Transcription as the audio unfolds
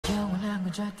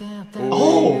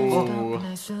Oh!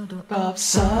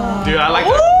 Dude, I like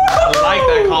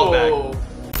that callback.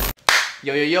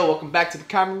 Yo, welcome back to the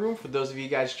Common Room. For those of you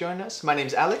guys joining us, my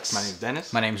name's Alex. My name's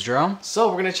Dennis. My name's Jerome. So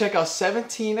we're gonna check out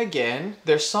 17 again.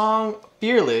 Their song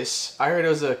Fearless. I heard it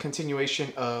was a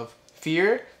continuation of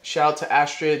Fear. Shout out to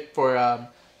Astrid for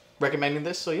recommending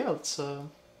this. So yeah, let's what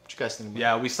you guys think about it?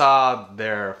 Yeah, we saw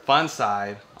their fun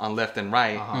side on left and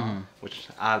right, which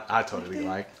I totally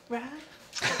like.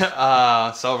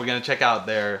 So we're gonna check out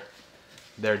their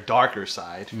darker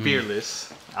side,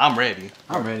 Fearless. I'm ready.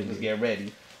 I'm ready. Let's get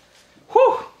ready.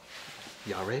 Whew!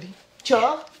 Y'all ready?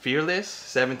 Sure. Fearless,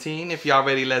 17. If y'all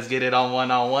ready, let's get it on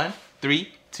one. 3,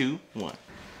 2, 1.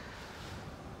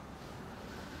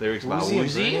 Lyrics by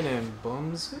Woozy. And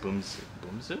Bumsy.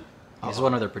 Boomzu? He's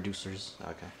one of their producers.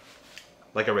 Okay.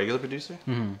 Like a regular producer?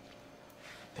 Mm-hmm.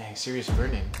 Dang, Serious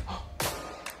Vernon.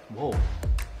 Whoa.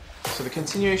 So the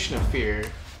continuation of Fear.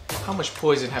 How much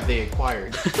poison have they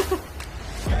acquired?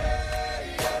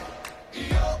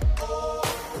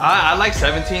 I like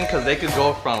 17 because they could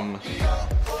go from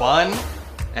fun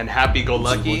and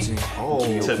happy-go-lucky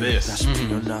to this.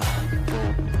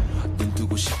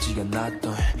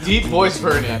 Deep voice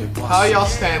Vernon. How y'all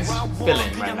stands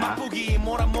feeling right now?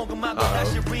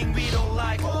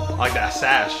 I like that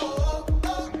sash.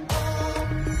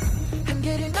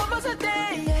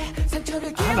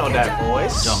 I know that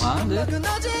voice. Johan, dude.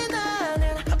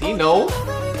 Dino.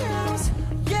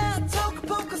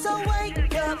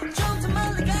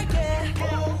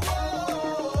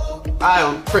 I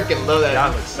freaking love that.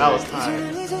 That was tight.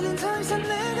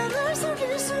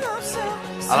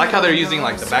 I like how they're using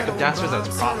like the backup dancers as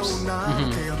props.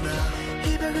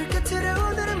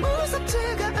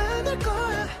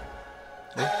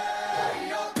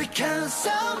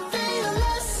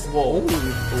 Whoa.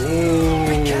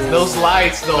 Ooh. Those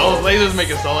lights though. Those lasers make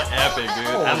it so epic, dude.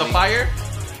 And the fire?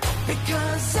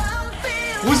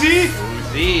 Woozy.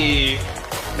 Woozy.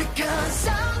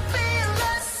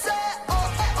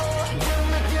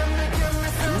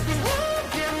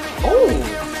 Oh.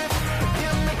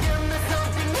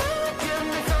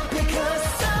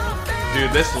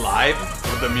 Dude, this live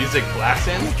with the music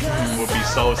blasting would be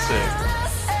so sick.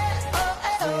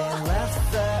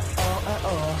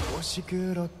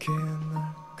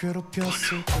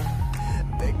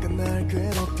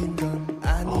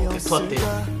 Oh, they plucked it.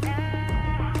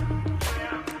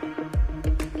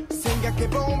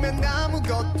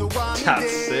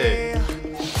 That's sick.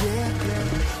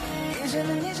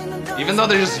 Even though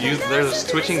they're just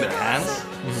twitching their hands.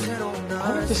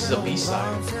 Oh, this is a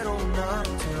B-side.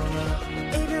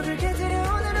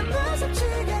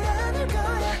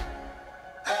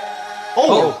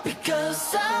 Oh!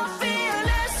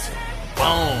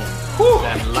 Boom. Whew.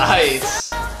 Them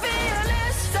lights.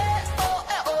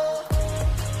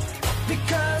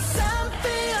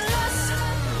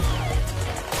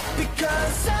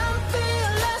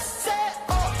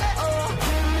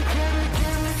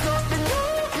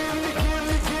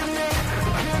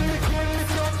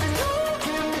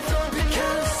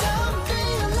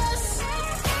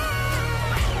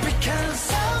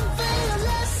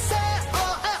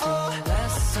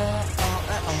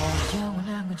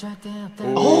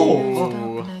 Oh!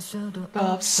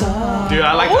 Dude,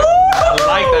 I like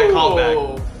that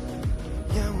callback.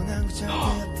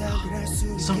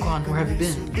 Sungkwan, where have you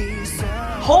been?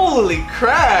 Holy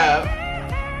crap!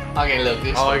 Okay, look,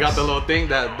 this Oh, I one. got the little thing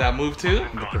that moved too.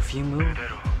 The perfume move?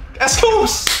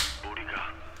 Excuse!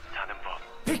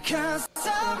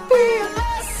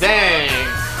 Dang!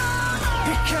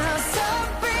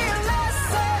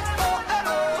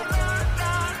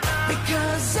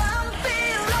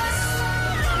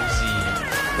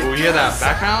 Oh, you hear that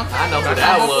background? I know who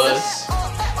that was.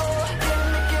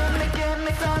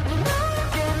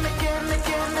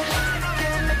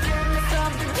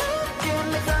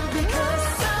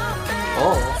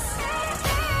 Oh.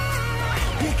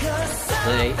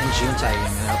 The in June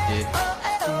tagging it up, dude.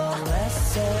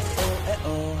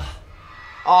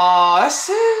 Aw, that's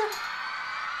it?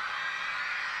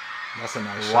 That's a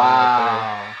nice shot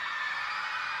Wow. right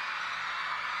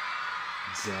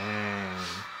there. Dang.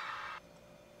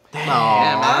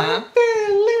 Damn, man.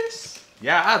 Fearless.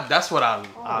 Yeah, that's what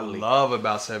I love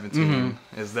about 17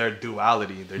 is their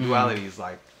duality. Their duality is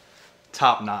like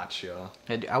top notch, yo.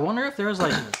 Hey, I wonder if there's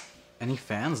like any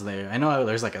fans there. I know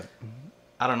there's like a,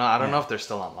 I don't know. I don't know if they're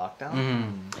still on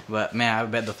lockdown. but man, I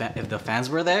bet if the fans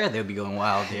were there, they'd be going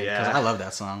wild, dude. Because Yeah. I love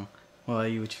that song. What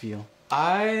about you? What you feel?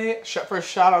 First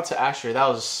shout out to Asher. That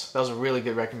was a really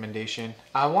good recommendation.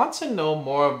 I want to know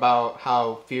more about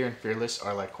how Fear and Fearless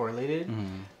are like correlated.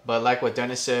 But like what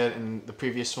Dennis said in the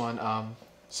previous one,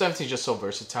 17's just so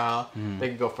versatile. They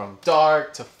can go from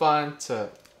dark to fun to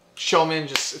showman.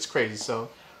 Just it's crazy. So,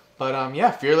 but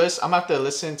yeah, Fearless. I'm gonna have to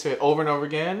listen to it over and over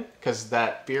again because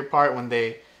that fear part when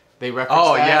they reference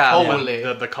Oh that. yeah, Holy.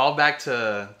 the callback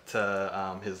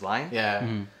to his line. Yeah.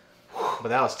 But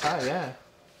that was tight. Yeah.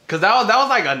 Cause that was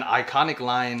like an iconic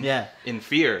line. Yeah. In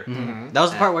Fear. That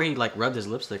was the part where he like rubbed his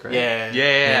lipstick, right? Yeah.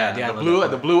 Yeah. I The love blue that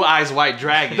the part. blue eyes white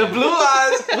dragon. The blue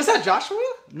eyes. Was that Joshua?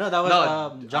 No, that was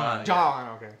No, John. John.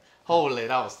 Okay. Holy,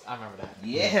 that was. I remember that.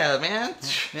 Yeah, man.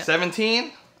 Yeah.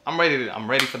 17. I'm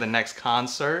ready for the next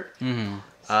concert.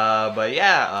 But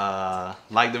yeah,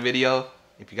 like the video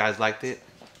if you guys liked it.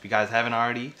 If you guys haven't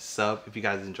already, sub if you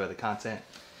guys enjoy the content.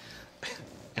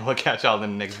 And we'll catch y'all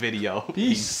in the next video.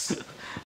 Peace.